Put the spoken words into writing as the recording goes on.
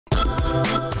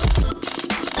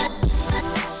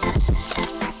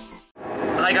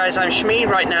Hi guys, I'm Shmi.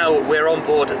 Right now we're on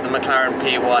board the McLaren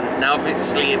P1. Now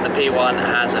obviously the P1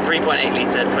 has a 3.8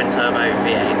 litre twin turbo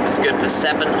V8. It's good for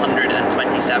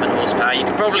 727 horsepower. You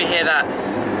can probably hear that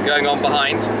going on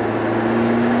behind.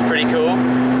 It's pretty cool.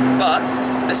 But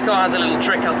this car has a little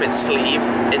trick up its sleeve.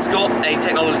 It's got a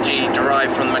technology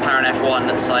derived from the McLaren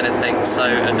F1 side of things, so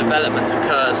a development of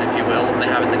KERS, if you will, they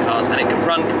have in the cars, and it can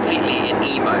run completely in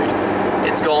E mode.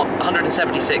 It's got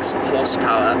 176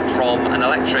 horsepower from an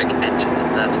electric engine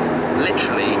that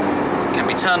literally can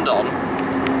be turned on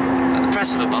at the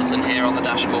press of a button here on the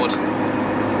dashboard.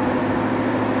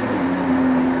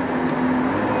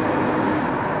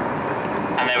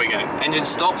 And there we go, engine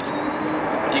stopped.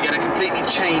 You get a completely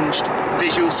changed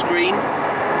visual screen.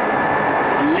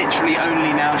 It literally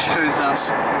only now shows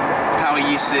us power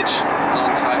usage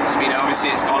alongside the speedo. Obviously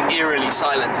it's gone eerily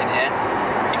silent in here.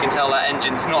 You can tell that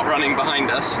engine's not running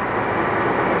behind us.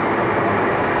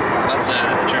 Wow, that's a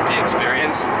trippy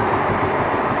experience.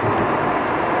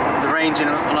 The range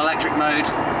on electric mode,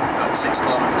 we've got 6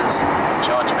 kilometers of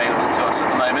charge available to us at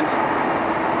the moment.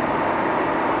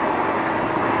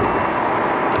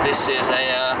 But this is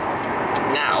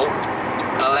now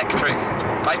an electric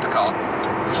hypercar.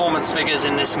 Performance figures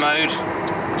in this mode.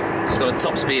 It's got a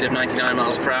top speed of 99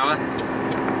 miles per hour.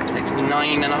 Takes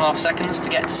 9.5 seconds to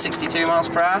get to 62 miles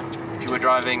per hour if you were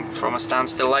driving from a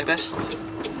standstill like this.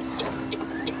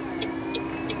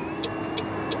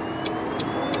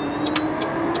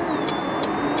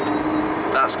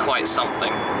 That's quite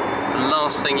something. The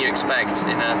last thing you expect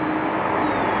in a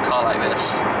car like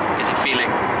this is a feeling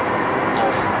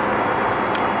of,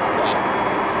 well,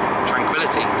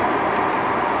 tranquility.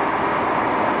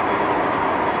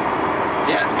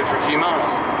 Yeah, it's good for a few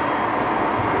miles.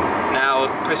 Now,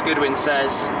 Chris Goodwin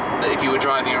says that if you were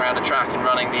driving around a track and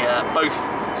running the both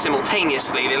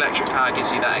simultaneously, the electric power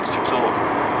gives you that extra torque.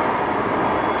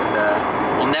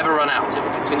 And will never run out. It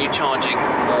will continue charging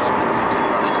more than you can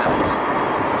run it out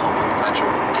on top of the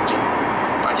petrol engine.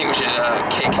 But I think we should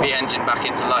kick the engine back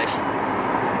into life.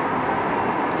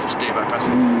 Just do by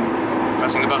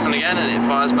pressing the button again, and it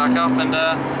fires back up, and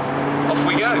off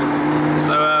we go.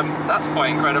 So that's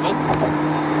quite incredible.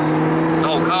 The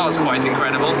whole car is quite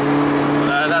incredible.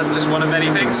 That's just one of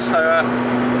many things. So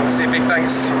obviously a big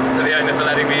thanks to the owner for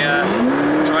letting me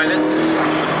try this.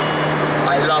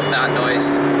 I love that noise.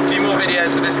 A few more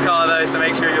videos with this car though, so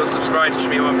make sure you're subscribed to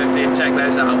Shmi150 and check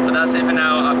those out. But that's it for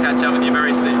now. I'll catch up with you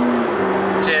very soon.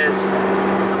 Cheers.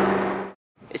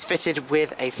 It's fitted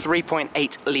with a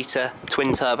 3.8 litre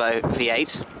twin turbo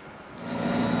V8.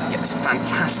 You get this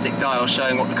fantastic dial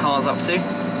showing what the car's up to.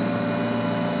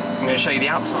 I'm going to show you the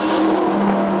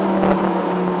outside.